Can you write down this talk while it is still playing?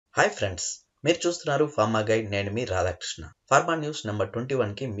Hi friends, మీరు చూస్తున్నారు pharma guide. నేను మీ రాధాకృష్ణ. ఫార్మా న్యూస్ నెంబర్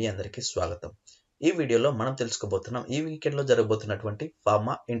 21కి మీ అందరికీ స్వాగతం. ఈ వీడియోలో మనం తెలుసుకోబోతున్నాం ఈ వీకెండ్లో జరగబోతున్నటువంటి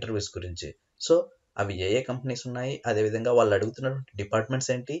ఫార్మా ఇంటర్వ్యూస్ గురించి. సో అవి ఏ కంపెనీస్ ఉన్నాయి, అదేవిధంగా వాళ్ళు అడుగుతున్నటువంటి డిపార్ట్మెంట్స్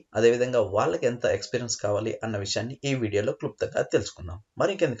ఏంటి, అదేవిధంగా వాళ్ళకి ఎంత ఎక్స్పీరియన్స్ కావాలి అన్న విషయాన్ని ఈ వీడియోలో క్లుప్తంగా తెలుసుకుందాం.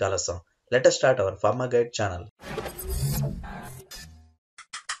 మరి ఇంకెందుకు ఆలస్యం, let us start our pharma guide channel.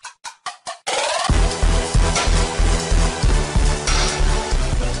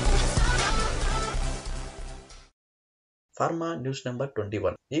 Pharma news number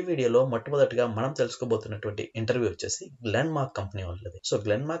 21. ఈ వీడియోలో మొట్టమొదటిగా మనం తెలుసుకోబోతున్నటువంటి ఇంటర్వ్యూ వచ్చేసి గ్లెన్మార్క్ కంపెనీ వాళ్ళది. సో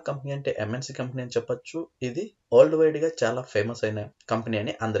గ్లెన్మార్క్ కంపెనీ అంటే ఎంఎన్సీ కంపెనీ అని చెప్పొచ్చు. ఇది వరల్డ్ వైడ్ గా చాలా ఫేమస్ అయిన కంపెనీ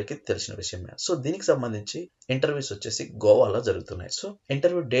అని అందరికీ తెలిసిన విషయమే. సో దీనికి సంబంధించి ఇంటర్వ్యూస్ వచ్చేసి గోవాలో జరుగుతున్నాయి. సో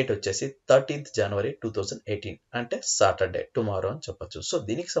ఇంటర్వ్యూ డేట్ వచ్చేసి 13th January 2018, అంటే సాటర్డే, టుమారో అని చెప్పొచ్చు. సో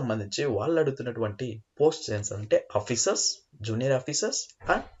దీనికి సంబంధించి వాళ్ళు అడుగుతున్నటువంటి పోస్ట్ అంటే officers, junior officers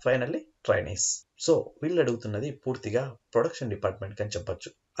and finally trainees. So వీళ్ళు అడుగుతున్నది పూర్తిగా ప్రొడక్షన్ డిపార్ట్మెంట్ అని చెప్పొచ్చు,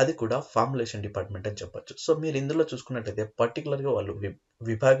 అది కూడా ఫార్ములేషన్ డిపార్ట్మెంట్ అని చెప్పొచ్చు. సో మీరు ఇందులో చూసుకున్నట్లయితే పర్టికులర్ గా వాళ్ళు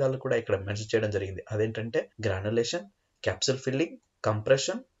విభాగాలు కూడా ఇక్కడ మెన్షన్ చేయడం జరిగింది. అదేంటంటే గ్రానులేషన్, capsule filling,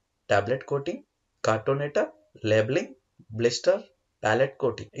 compression, tablet coating, కార్టోనేటర్, labelling, blister, palette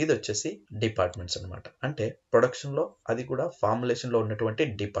coating. ఇది వచ్చేసి డిపార్ట్మెంట్స్ అనమాట. అంటే ప్రొడక్షన్ లో, అది కూడా ఫార్ములేషన్ లో ఉన్నటువంటి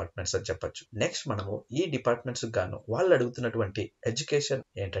డిపార్ట్మెంట్స్ అని చెప్పొచ్చు. నెక్స్ట్ మనము ఈ డిపార్ట్మెంట్స్ గాను వాళ్ళు అడుగుతున్నటువంటి ఎడ్యుకేషన్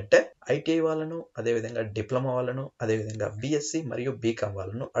ఏంటంటే ఐటీఐ వాళ్ళను, అదేవిధంగా డిప్లొమా వాళ్ళను, అదేవిధంగా బిఎస్సి మరియు బీకామ్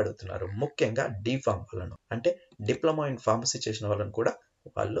వాళ్ళను అడుగుతున్నారు. ముఖ్యంగా డిఫార్మ్ వాళ్ళను, అంటే డిప్లొమా ఇన్ ఫార్మసీ చేసిన వాళ్ళను కూడా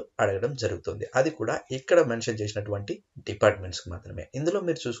వాళ్ళు అడగడం జరుగుతుంది. అది కూడా ఇక్కడ మెన్షన్ చేసినటువంటి డిపార్ట్మెంట్స్ మాత్రమే. ఇందులో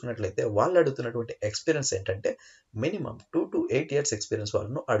మీరు చూసుకున్నట్లయితే వాళ్ళు అడుగుతున్నటువంటి ఎక్స్పీరియన్స్ ఏంటంటే మినిమం 2 to 8 years ఎక్స్పీరియన్స్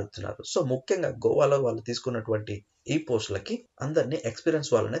వాళ్ళను అడుగుతున్నారు. సో ముఖ్యంగా గోవాలో వాళ్ళు తీసుకున్నటువంటి ఈ పోస్టులకి అందరినీ ఎక్స్పీరియన్స్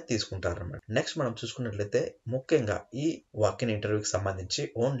వాళ్ళనే తీసుకుంటారు అన్నమాట. నెక్స్ట్ మనం చూసుకున్నట్లయితే ముఖ్యంగా ఈ వాకిన్ ఇంటర్వ్యూకి సంబంధించి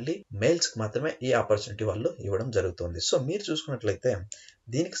ఓన్లీ మేల్స్ కి మాత్రమే ఈ ఆపర్చునిటీ వాళ్ళు ఇవ్వడం జరుగుతుంది. సో మీరు చూసుకున్నట్లయితే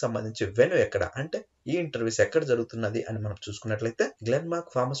దీనికి సంబంధించి వెన్యూ ఎక్కడ, అంటే ఈ ఇంటర్వ్యూస్ ఎక్కడ జరుగుతున్నది అని మనం చూసుకున్నట్లయితే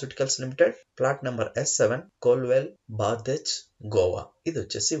Glenmark pharmaceuticals limited, plot number S7, కోల్వెల్, బార్దెచ్, Goa. ఇది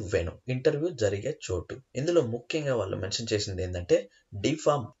వచ్చేసి వెన్యూ, ఇంటర్వ్యూ జరిగే చోటు. ఇందులో ముఖ్యంగా వాళ్ళు మెన్షన్ చేసింది ఏంటంటే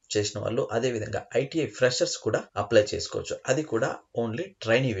డిఫార్మ్ చేసిన వాళ్ళు, అదే విధంగా ఐటీఐ ఫ్రెషర్స్ కూడా అప్లై చేసుకోవచ్చు, అది కూడా ఓన్లీ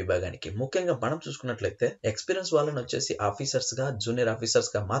ట్రైనీ విభాగానికి. ముఖ్యంగా మనం చూసుకున్నట్లయితే ఎక్స్పీరియన్స్ వాళ్ళని వచ్చేసి ఆఫీసర్స్ గా, జూనియర్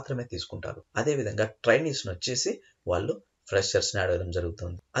ఆఫీసర్స్ గా మాత్రమే తీసుకుంటారు. అదే విధంగా ట్రైనీస్ వచ్చేసి వాళ్ళు ఫ్రెషర్స్ ని అడగడం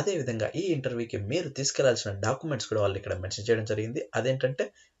జరుగుతుంది. అదే విధంగా ఈ ఇంటర్వ్యూకి మీరు తీసుకెళ్లాల్సిన డాక్యుమెంట్స్ కూడా వాళ్ళు ఇక్కడ మెన్షన్ చేయడం జరిగింది. అదేంటంటే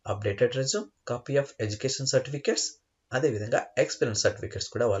updated resume, copy of education certificates, అదే విధంగా ఎక్స్పీరియన్స్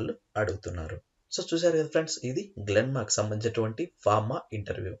సర్టిఫికేట్స్ కూడా వాళ్ళు అడుగుతున్నారు. సో చూసారు కదా ఫ్రెండ్స్, ఇది గ్లెన్మార్క్ సంబంధించినటువంటి ఫార్మా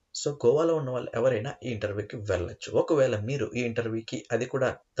ఇంటర్వ్యూ. సో గోవాలో ఉన్న వాళ్ళు ఎవరైనా ఈ ఇంటర్వ్యూకి వెళ్ళొచ్చు. ఒకవేళ మీరు ఈ ఇంటర్వ్యూకి, అది కూడా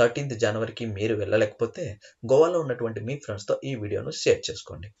 13th January మీరు వెళ్ళలేకపోతే గోవాలో ఉన్నటువంటి మీ ఫ్రెండ్స్ తో ఈ వీడియోను షేర్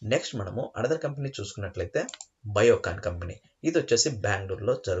చేసుకోండి. నెక్స్ట్ మనము అనదర్ కంపెనీ చూసుకున్నట్లయితే బయోకాన్ కంపెనీ. ఇది వచ్చేసి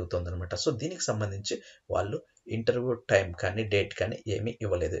బెంగళూరులో జరుగుతుంది అనమాట. సో దీనికి సంబంధించి వాళ్ళు ఇంటర్వ్యూ టైం కానీ డేట్ కానీ ఏమీ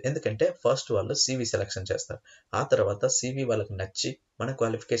ఇవ్వలేదు. ఎందుకంటే ఫస్ట్ వాళ్ళు సివి సెలెక్షన్ చేస్తారు. ఆ తర్వాత సివి వాళ్ళకి నచ్చి, మన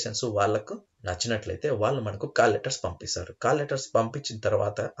క్వాలిఫికేషన్స్ వాళ్ళకు నచ్చినట్లయితే వాళ్ళు మనకు కాల్ లెటర్స్ పంపిస్తారు. కాల్ లెటర్స్ పంపించిన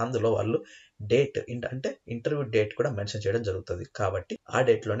తర్వాత అందులో వాళ్ళు డేట్, అంటే ఇంటర్వ్యూ డేట్ కూడా మెన్షన్ చేయడం జరుగుతుంది. కాబట్టి ఆ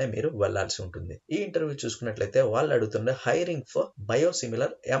డేట్ లోనే మీరు వెళ్లాల్సి ఉంటుంది. ఈ ఇంటర్వ్యూ చూసుకున్నట్లయితే వాళ్ళు అడుగుతున్న hiring for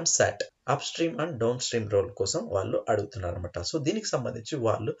biosimilar ఎంసాట్ up stream and down stream role కోసం వాళ్ళు అడుగుతున్నారు అనమాట. సో దీనికి సంబంధించి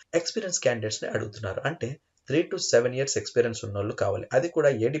వాళ్ళు ఎక్స్పీరియన్స్ క్యాండిడేట్స్ ని అడుగుతున్నారు. అంటే 3 to 7 years ఎక్స్పీరియన్స్ ఉన్న వాళ్ళు కావాలి. అది కూడా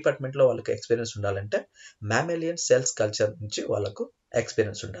ఏ డిపార్ట్మెంట్ లో వాళ్ళకి ఎక్స్పీరియన్స్ ఉండాలంటే మ్యామేలియన్ సెల్స్ కల్చర్ నుంచి వాళ్ళకు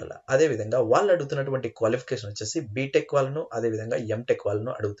ఎక్స్పీరియన్స్ ఉండాలి. అదే విధంగా వాళ్ళు అడుగుతున్నటువంటి క్వాలిఫికేషన్ వచ్చేసి బీటెక్ వాళ్ళను, అదే విధంగా ఎంటెక్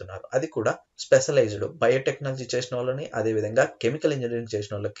వాళ్ళను అడుగుతున్నారు. అది కూడా స్పెషలైజ్డ్ బయోటెక్నాలజీ చేసిన వాళ్ళని, అదే విధంగా కెమికల్ ఇంజనీరింగ్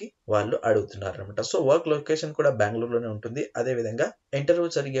చేసిన వాళ్ళకి వాళ్ళు అడుగుతున్నారు అనమాట. సో వర్క్ లొకేషన్ కూడా బెంగళూరులోనే ఉంటుంది. అదే విధంగా ఇంటర్వ్యూ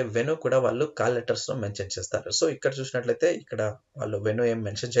జరిగే వెన్యూ కూడా వాళ్ళు కాల్ లెటర్స్ లో మెన్షన్ చేస్తారు. సో ఇక్కడ చూసినట్లయితే ఇక్కడ వాళ్ళు వెన్యూ ఏం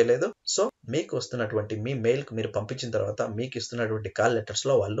మెన్షన్ చేయలేదు. సో మీకు వస్తున్నటువంటి మీ మెయిల్ కు మీరు పంపించిన తర్వాత మీకు ఇస్తున్నటువంటి కాల్ లెటర్స్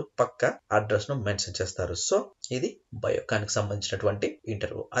లో వాళ్ళు పక్క అడ్రస్ ను మెన్షన్ చేస్తారు. సో ఇది బయోకాన్ కి సంబంధించినటువంటి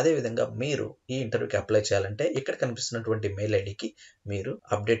ఇంటర్వ్యూ. అదే విధంగా మీరు ఈ ఇంటర్వ్యూకి అప్లై చేయాలంటే ఇక్కడ కనిపిస్తున్నటువంటి మెయిల్ ఐడికి మీరు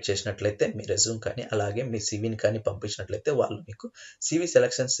అప్డేట్ చేసినట్లయితే, మీ రెజ్యూమ్ కానీ అలాగే మీ సివిని కానీ పంపించినట్లయితే వాళ్ళు మీకు సివి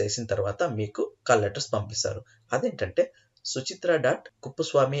సెలెక్షన్ చేసిన తర్వాత మీకు కాల్ లెటర్స్ పంపిస్తారు. అదేంటంటే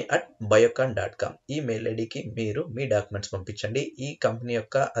suchitra.kuppuswamy@biocon.com ఈ మెయిల్ ఐడికి మీరు మీ డాక్యుమెంట్స్ పంపించండి. ఈ కంపెనీ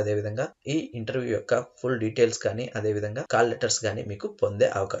యొక్క, అదే విధంగా ఈ ఇంటర్వ్యూ యొక్క ఫుల్ డీటెయిల్స్ కానీ, అదే విధంగా కాల్ లెటర్స్ కానీ మీకు పొందే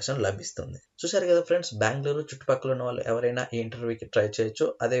అవకాశం లభిస్తుంది. చూసారు కదా ఫ్రెండ్స్, బెంగళూరు చుట్టుపక్కల ఉన్న వాళ్ళు ఎవరైనా ఈ ఇంటర్వ్యూకి ట్రై చేయొచ్చు.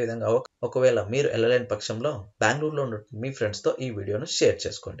 అదే విధంగా ఒకవేళ మీరు వెళ్ళలేని పక్షంలో బెంగళూరులో ఉన్న మీ ఫ్రెండ్స్ తో ఈ వీడియోను షేర్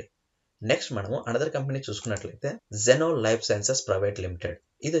చేసుకోండి. నెక్స్ట్ మనము అనదర్ కంపెనీ చూసుకున్నట్లయితే xeno life sciences private limited.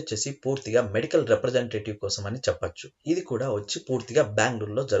 ఇది వచ్చేసి పూర్తిగా మెడికల్ రిప్రజెంటేటివ్ కోసం అని చెప్పొచ్చు. ఇది కూడా వచ్చి పూర్తిగా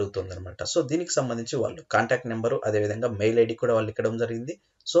బెంగళూరులో జరుగుతుంది అనమాట. సో దీనికి సంబంధించి వాళ్ళు కాంటాక్ట్ నెంబరు అదేవిధంగా మెయిల్ ఐడి కూడా వాళ్ళు ఇవ్వడం జరిగింది.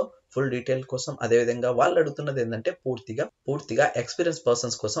 సో ఫుల్ డీటెయిల్ కోసం అదేవిధంగా వాళ్ళు అడుగుతున్నది ఏంటంటే పూర్తిగా ఎక్స్పీరియన్స్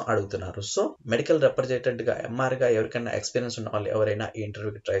పర్సన్స్ కోసం అడుగుతున్నారు. సో మెడికల్ రిప్రజెంటేటివ్ గా ఎంఆర్ గా ఎవరికైనా ఎక్స్పీరియన్స్ ఉన్న వాళ్ళు ఎవరైనా ఈ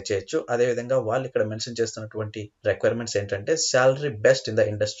ఇంటర్వ్యూకి ట్రై చేయొచ్చు. అదేవిధంగా వాళ్ళు ఇక్కడ మెన్షన్ చేస్తున్నటువంటి రిక్వైర్మెంట్స్ ఏంటంటే salary best in the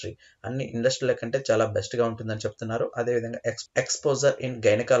industry, అన్ని ఇండస్ట్రీల కంటే చాలా బెస్ట్ గా ఉంటుందని చెప్తున్నారు. అదేవిధంగా ఎక్స్పోజర్ ఇన్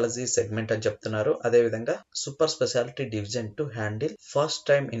గైనకాలజీ సెగ్మెంట్ అని చెప్తున్నారు. అదేవిధంగా super speciality division to handle first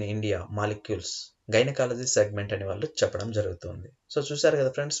time in India molecules gynaecology segment అని వాళ్ళు చెప్పడం జరుగుతుంది. సో చూసారు కదా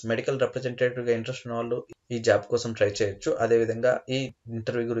ఫ్రెండ్స్, మెడికల్ రిప్రజెంటేటివ్ గా ఇంట్రెస్ట్ ఉన్న వాళ్ళు ఈ జాబ్ కోసం ట్రై చేయొచ్చు. అదేవిధంగా ఈ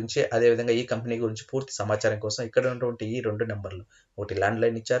ఇంటర్వ్యూ గురించి అదేవిధంగా ఈ కంపెనీ గురించి పూర్తి సమాచారం కోసం ఇక్కడ ఉన్నటువంటి ఈ 2 నెంబర్లు, ఒకటి ల్యాండ్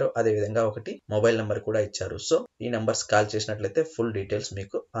లైన్ ఇచ్చారు, అదేవిధంగా ఒకటి మొబైల్ నెంబర్ కూడా ఇచ్చారు. సో ఈ నెంబర్స్ కాల్ చేసినట్లయితే ఫుల్ డీటెయిల్స్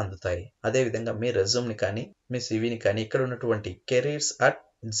మీకు అందుతాయి. అదేవిధంగా మీ రెజ్యూమ్ ని కానీ మీ సివిని కానీ ఇక్కడ ఉన్నటువంటి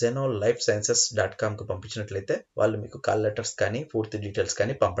careers@xenolifesciences.com కు పంపించినట్లయితే వాళ్ళు మీకు కాల్ లెటర్స్ కానీ పూర్తి డీటెయిల్స్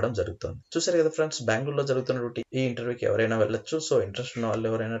కానీ పంపడం జరుగుతుంది. చూసారు కదా ఫ్రెండ్స్, బెంగళూరులో జరుగుతున్నటువంటి ఈ ఇంటర్వ్యూకి ఎవరైనా వెళ్ళొచ్చు. సో ఇంట్రెస్ట్ ఉన్న వాళ్ళు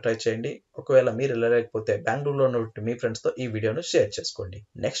ఎవరైనా ట్రై చేయండి. ఒకవేళ మీరు వెళ్ళలేకపోతే బెంగళూరులో ఉన్నటువంటి మీ ఫ్రెండ్స్ తో ఈ వీడియోను షేర్ చేసుకోండి.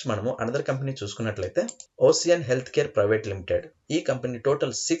 నెక్స్ట్ మనము అనదర్ కంపెనీ చూసుకున్నట్లయితే ocean health care private limited. ఈ కంపెనీ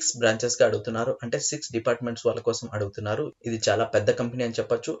టోటల్ 6 బ్రాంచెస్ గా అడుగుతున్నారు, అంటే 6 డిపార్ట్మెంట్స్ వాళ్ళ కోసం అడుగుతున్నారు. ఇది చాలా పెద్ద కంపెనీ అని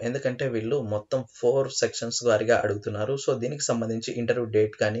చెప్పొచ్చు, ఎందుకంటే వీళ్ళు మొత్తం 4 సెక్షన్స్ వారిగా అడుగుతున్నారు. సో దీనికి సంబంధించి ఇంటర్వ్యూ డేట్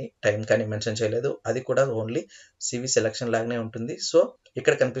కానీ టైం కానీ మెన్షన్ చేయలేదు. అది కూడా ఓన్లీ సివి సెలక్షన్ లాగానే ఉంటుంది. సో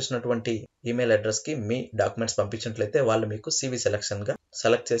ఇక్కడ కనిపిస్తున్నటువంటి ఈమెయిల్ అడ్రస్ కి మీ డాక్యుమెంట్స్ పంపించినట్లయితే వాళ్ళు మీకు సివి సెలక్షన్ గా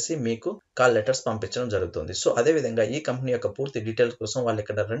సెలెక్ట్ చేసి మీకు కాల్ లెటర్స్ పంపించడం జరుగుతుంది. సో అదే విధంగా ఈ కంపెనీ యొక్క పూర్తి డీటెయిల్స్ కోసం వాళ్ళు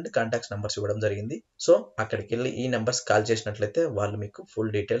ఇక్కడ 2 కాంటాక్ట్స్ నెంబర్స్ ఇవ్వడం జరిగింది. సో అక్కడికి వెళ్ళి ఈ నెంబర్స్ కాల్ చేసినట్లయితే వాళ్ళు మీకు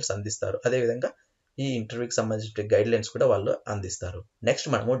ఫుల్ డీటెయిల్స్ అందిస్తారు. అదేవిధంగా ఈ ఇంటర్వ్యూకి సంబంధించిన గైడ్ లైన్స్ కూడా వాళ్ళు అందిస్తారు. నెక్స్ట్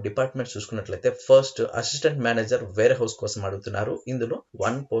మనము డిపార్ట్మెంట్ చూసుకున్నట్లయితే first assistant manager wear house కోసం అడుగుతున్నారు. ఇందులో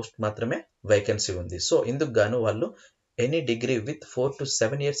 1 పోస్ట్ మాత్రమే వేకెన్సీ ఉంది. సో ఇందుకు గాను వాళ్ళు any degree with 4 to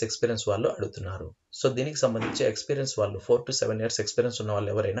 7 years experience వాళ్ళు అడుగుతున్నారు. సో దీనికి సంబంధించి ఎక్స్పీరియన్స్ వాళ్ళు 4 to 7 years ఎక్స్పీరియన్స్ ఉన్న వాళ్ళు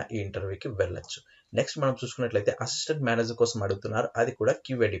ఎవరైనా ఈ ఇంటర్వ్యూకి వెళ్ళొచ్చు. నెక్స్ట్ మనం చూసుకున్నట్లయితే అసిస్టెంట్ మేనేజర్ కోసం అడుగుతున్నారు, అది కూడా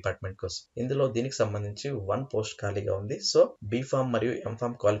క్యూఏ డిపార్ట్మెంట్ కోసం. ఇందులో దీనికి సంబంధించి 1 పోస్ట్ ఖాళీగా ఉంది. సో బీఫామ్ మరియు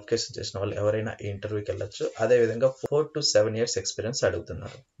ఎంఫామ్ క్వాలిఫికేషన్ చేసిన వాళ్ళు ఎవరైనా ఈ ఇంటర్వ్యూకి వెళ్ళొచ్చు. అదే విధంగా 4 to 7 years ఎక్స్పీరియన్స్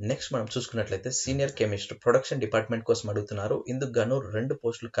అడుగుతున్నారు. నెక్స్ట్ మనం చూసుకున్నట్లయితే సీనియర్ కెమిస్ట్ ప్రొడక్షన్ డిపార్ట్మెంట్ కోసం అడుగుతున్నారు. ఇందుకు గాను 2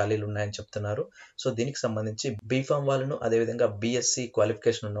 పోస్టులు ఖాళీలు ఉన్నాయని చెప్తున్నారు. సో దీనికి సంబంధించి బీఫామ్ వాళ్ళను అదేవిధంగా బిఎస్సి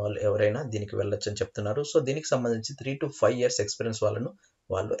క్వాలిఫికేషన్ ఉన్న వాళ్ళు ఎవరైనా దీనికి వెళ్ళొచ్చు అని చెప్తున్నారు. సో దీనికి సంబంధించి 3 to 5 years ఎక్స్పీరియన్స్ వాళ్ళను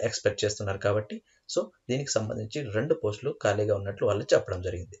వాళ్ళు ఎక్స్పెక్ట్ చేస్తున్నారు కాబట్టి సో దీనికి సంబంధించి 2 పోస్టులు ఖాళీగా ఉన్నట్లు వాళ్ళు చెప్పడం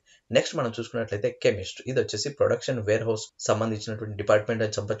జరిగింది. నెక్స్ట్ మనం చూసుకున్నట్లయితే కెమిస్ట్, ఇది వచ్చేసి ప్రొడక్షన్ వేర్ హౌస్ సంబంధించినటువంటి డిపార్ట్మెంట్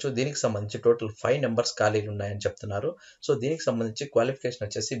అని చెప్పొచ్చు. దీనికి సంబంధించి టోటల్ 5 నెంబర్స్ ఖాళీలు ఉన్నాయని చెప్తున్నారు. సో దీనికి సంబంధించి క్వాలిఫికేషన్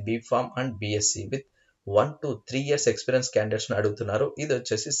వచ్చేసి B Pharm and BSc with 1 to 3 years experience candidates ను అడుగుతున్నారు. ఇది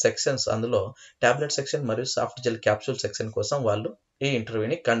వచ్చేసి సెక్షన్స్, అందులో టాబ్లెట్ సెక్షన్ మరియు సాఫ్ట్ జెల్ క్యాప్సూల్ సెక్షన్ కోసం వాళ్ళు ఈ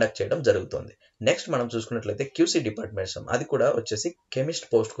ఇంటర్వ్యూని కండక్ట్ చేయడం జరుగుతుంది. నెక్స్ట్ మనం చూసుకున్నట్లయితే క్యూసీ డిపార్ట్మెంట్స్, అది కూడా వచ్చేసి కెమిస్ట్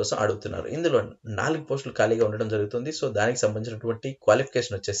పోస్ట్ కోసం అడుగుతున్నారు. ఇందులో 4 పోస్టులు ఖాళీగా ఉండడం జరుగుతుంది. సో దానికి సంబంధించినటువంటి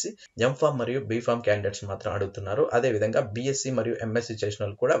క్వాలిఫికేషన్ వచ్చేసి ఎంఫామ్ మరియు బీఫామ్ క్యాండిడేట్స్ మాత్రం అడుగుతున్నారు. అదే విధంగా బీఎస్సీ మరియు ఎంఎస్సీ చేసిన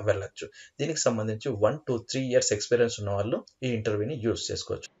వాళ్ళు కూడా వెళ్ళొచ్చు. దీనికి సంబంధించి 1 to 3 years ఎక్స్పీరియన్స్ ఉన్న వాళ్ళు ఈ ఇంటర్వ్యూని యూజ్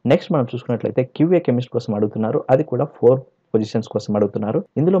చేసుకోవచ్చు. నెక్స్ట్ మనం చూసుకున్నట్లయితే క్యూఏ కెమిస్ట్ కోసం అడుగుతున్నారు, అది కూడా 4 పొజిషన్స్ కోసం అడుగుతున్నారు.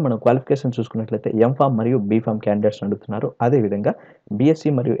 ఇందులో మనం క్వాలిఫికేషన్ చూసుకున్నట్లయితే ఎంఫామ్ మరియు బీఫామ్ క్యాండిడేట్స్ అడుగుతున్నారు. అదేవిధంగా బీఎస్సీ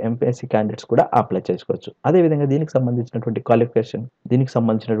మరియు ఎంపీఎస్సీ క్యాండిడేట్స్ కూడా అప్లై చేసుకోవచ్చు. అదేవిధంగా దీనికి సంబంధించినటువంటి క్వాలిఫికేషన్, దీనికి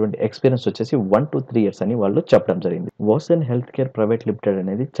సంబంధించినటువంటి ఎక్స్పీరియన్స్ వచ్చేసి 1 to 3 years అని వాళ్ళు చెప్పడం జరిగింది. ఓసెన్ హెల్త్ కేర్ ప్రైవేట్ లిమిటెడ్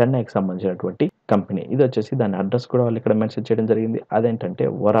అనేది చెన్నైకి సంబంధించినటువంటి కంపెనీ. ఇది వచ్చేసి దాని అడ్రస్ కూడా వాళ్ళు ఇక్కడ మెన్షన్ చేయడం జరిగింది. అదేంటంటే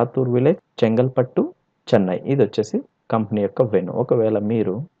వరాతూర్ విలేజ్, చెంగల్పట్టు, చెన్నై. ఇది వచ్చేసి కంపెనీ యొక్క వెన్యూ. ఒకవేళ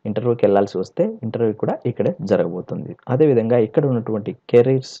మీరు ఇంటర్వ్యూకి వెళ్ళాల్సి వస్తే ఇంటర్వ్యూ కూడా ఇక్కడే జరగబోతుంది. అదేవిధంగా ఇక్కడ ఉన్నటువంటి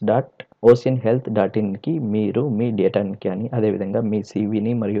careers.oceanhealth.in కి మీరు మీ డేటాని కానీ అదేవిధంగా మీ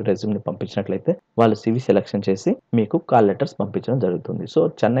సివిని మరియు రెజ్యూమ్ని పంపించినట్లయితే వాళ్ళు సివి సెలెక్షన్ చేసి మీకు కాల్ లెటర్స్ పంపించడం జరుగుతుంది. సో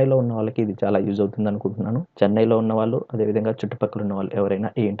చెన్నైలో ఉన్న వాళ్ళకి ఇది చాలా యూజ్ అవుతుంది అనుకుంటున్నాను. చెన్నైలో ఉన్న వాళ్ళు అదేవిధంగా చుట్టుపక్కల ఉన్న వాళ్ళు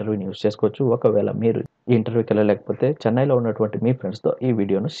ఎవరైనా ఈ ఇంటర్వ్యూని యూజ్ చేసుకోవచ్చు. ఒకవేళ మీరు ఈ ఇంటర్వ్యూకి వెళ్ళలేకపోతే చెన్నైలో ఉన్నటువంటి మీ ఫ్రెండ్స్తో ఈ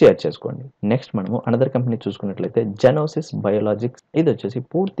వీడియోను షేర్ చేసుకోండి. నెక్స్ట్ మనము అనదర్ కంపెనీ చూసుకున్నట్లయితే జెనోసిస్ బయోలాజిక్స్. ఇది వచ్చేసి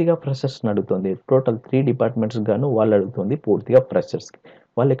పూర్తిగా ఫ్రెషర్స్ అడుగుతుంది. టోటల్ 3 డిపార్ట్మెంట్స్ గాను వాళ్ళు అడుగుతుంది పూర్తిగా ఫ్రెషర్స్.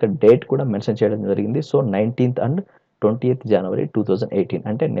 వాళ్ళు ఇక్కడ డేట్ కూడా మెన్షన్ చేయడం జరిగింది. So 19th and 20th January 2018,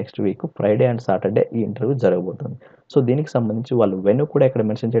 అంటే next week Friday and Saturday ఈ ఇంటర్వ్యూ జరగబోతుంది. సో దీనికి సంబంధించి వాళ్ళు వెన్యూ కూడా ఇక్కడ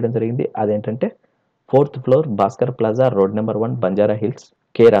మెన్షన్ చేయడం జరిగింది. అదేంటంటే 4th floor Bhaskar plaza, road number 1, Banjara hills,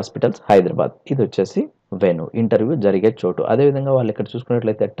 care hospitals, Hyderabad. ఇది వచ్చేసి వెన్యూ, ఇంటర్వ్యూ జరిగే చోటు. అదేవిధంగా వాళ్ళు ఇక్కడ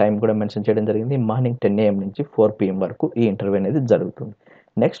చూసుకున్నట్లయితే టైం కూడా మెన్షన్ చేయడం జరిగింది. మార్నింగ్ 10 AM నుంచి 4 PM వరకు ఈ ఇంటర్వ్యూ అనేది జరుగుతుంది.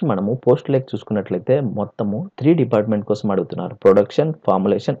 నెక్స్ట్ మనము పోస్టులకి చూసుకున్నట్లయితే మొత్తము 3 డిపార్ట్మెంట్ కోసం అడుగుతున్నారు. Production,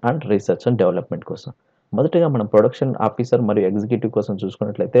 formulation and research and development కోసం. మొదటగా మనం ప్రొడక్షన్ ఆఫీసర్ మరియు ఎగ్జిక్యూటివ్ కోసం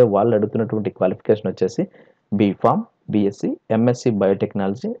చూసుకున్నట్లయితే వాళ్ళు అడుగుతున్నటువంటి క్వాలిఫికేషన్ వచ్చేసి B Pharm, BSc, MSc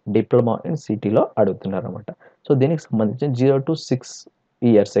biotechnology, diploma in సిటీలో అడుగుతున్నారు అనమాట. సో దీనికి సంబంధించి 0 to 6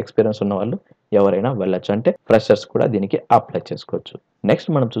 ఇయర్స్ ఎక్స్పీరియన్స్ ఉన్న వాళ్ళు ఎవరైనా వెళ్ళొచ్చు. అంటే ఫ్రెషర్స్ కూడా దీనికి అప్లై చేసుకోవచ్చు. నెక్స్ట్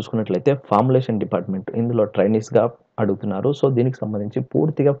మనం చూసుకున్నట్లయితే ఫార్ములేషన్ డిపార్ట్మెంట్ ఇందులో ట్రైనీస్గా అడుగుతున్నారు. సో దీనికి సంబంధించి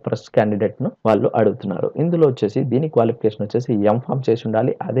పూర్తిగా ఫ్రెష్ క్యాండిడేట్ను వాళ్ళు అడుగుతున్నారు. ఇందులో వచ్చేసి దీని క్వాలిఫికేషన్ వచ్చేసి ఎంఫామ్ చేసి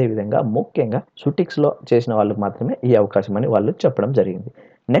ఉండాలి. అదేవిధంగా ముఖ్యంగా సుటిక్స్లో చేసిన వాళ్ళకి మాత్రమే ఈ అవకాశం అని వాళ్ళు చెప్పడం జరిగింది.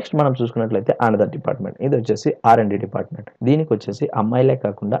 నెక్స్ట్ మనం చూసుకున్నట్లయితే అనదర్ డిపార్ట్మెంట్, ఇది వచ్చేసి R&D డిపార్ట్మెంట్. దీనికి వచ్చేసి అమ్మాయిలే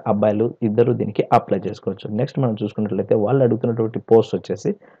కాకుండా అబ్బాయిలు ఇద్దరు దీనికి అప్లై చేసుకోవచ్చు. నెక్స్ట్ మనం చూసుకున్నట్లయితే వాళ్ళు అడుగుతున్నటువంటి పోస్ట్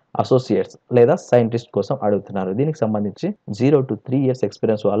వచ్చేసి అసోసియేట్స్ లేదా సైంటిస్ట్ కోసం అడుగుతున్నారు. దీనికి సంబంధించి 0 to 3 ఇయర్స్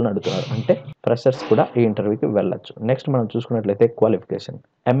ఎక్స్పీరియన్స్ వాళ్ళని అడుగుతున్నారు. అంటే ఫ్రెషర్స్ కూడా ఈ ఇంటర్వ్యూకి వెళ్ళొచ్చు. నెక్స్ట్ మనం చూసుకున్నట్లయితే క్వాలిఫికేషన్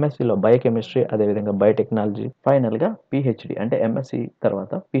ఎంఎస్సీలో బయోకెమిస్ట్రీ, అదేవిధంగా బయోటెక్నాలజీ, ఫైనల్గా పిహెచ్డి అంటే ఎంఎస్సీ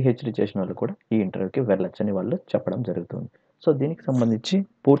తర్వాత పిహెచ్డి చేసిన వాళ్ళు కూడా ఈ ఇంటర్వ్యూకి వెళ్ళొచ్చని వాళ్ళు చెప్పడం జరుగుతుంది. సో దీనికి సంబంధించి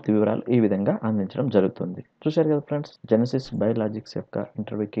పూర్తి వివరాలు ఈ విధంగా అందించడం జరుగుతుంది. చూశారు కదా ఫ్రెండ్స్, జెనసిస్ బయోలాజిక్స్ యొక్క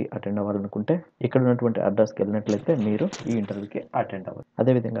ఇంటర్వ్యూకి అటెండ్ అవ్వాలనుకుంటే ఇక్కడ ఉన్నటువంటి అడ్రస్కి వెళ్ళినట్లయితే మీరు ఈ ఇంటర్వ్యూకి అటెండ్ అవ్వాలి.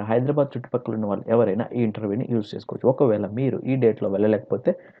 అదేవిధంగా హైదరాబాద్ చుట్టుపక్కల ఉన్న వాళ్ళు ఎవరైనా ఈ ఇంటర్వ్యూని యూజ్ చేసుకోవచ్చు. ఒకవేళ మీరు ఈ డేట్లో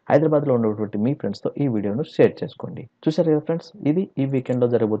వెళ్ళలేకపోతే హైదరాబాద్లో ఉన్నటువంటి మీ ఫ్రెండ్స్తో ఈ వీడియోను షేర్ చేసుకోండి. చూశారు కదా ఫ్రెండ్స్, ఇది ఈ వీకెండ్లో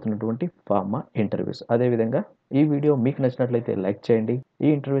జరగబోతున్నటువంటి ఫార్మా ఇంటర్వ్యూస్. అదేవిధంగా ఈ వీడియో మీకు నచ్చినట్లయితే లైక్ చేయండి. ఈ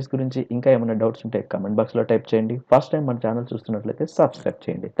ఇంటర్వ్యూస్ గురించి ఇంకా ఏమైనా డౌట్స్ ఉంటే కామెంట్ బాక్స్లో టైప్ చేయండి. ఫస్ట్ టైం మన ఛానల్ చూస్తున్నట్లయితే సబ్స్క్రైబ్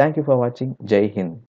చేయండి. Thank you for watching. జై హింద్.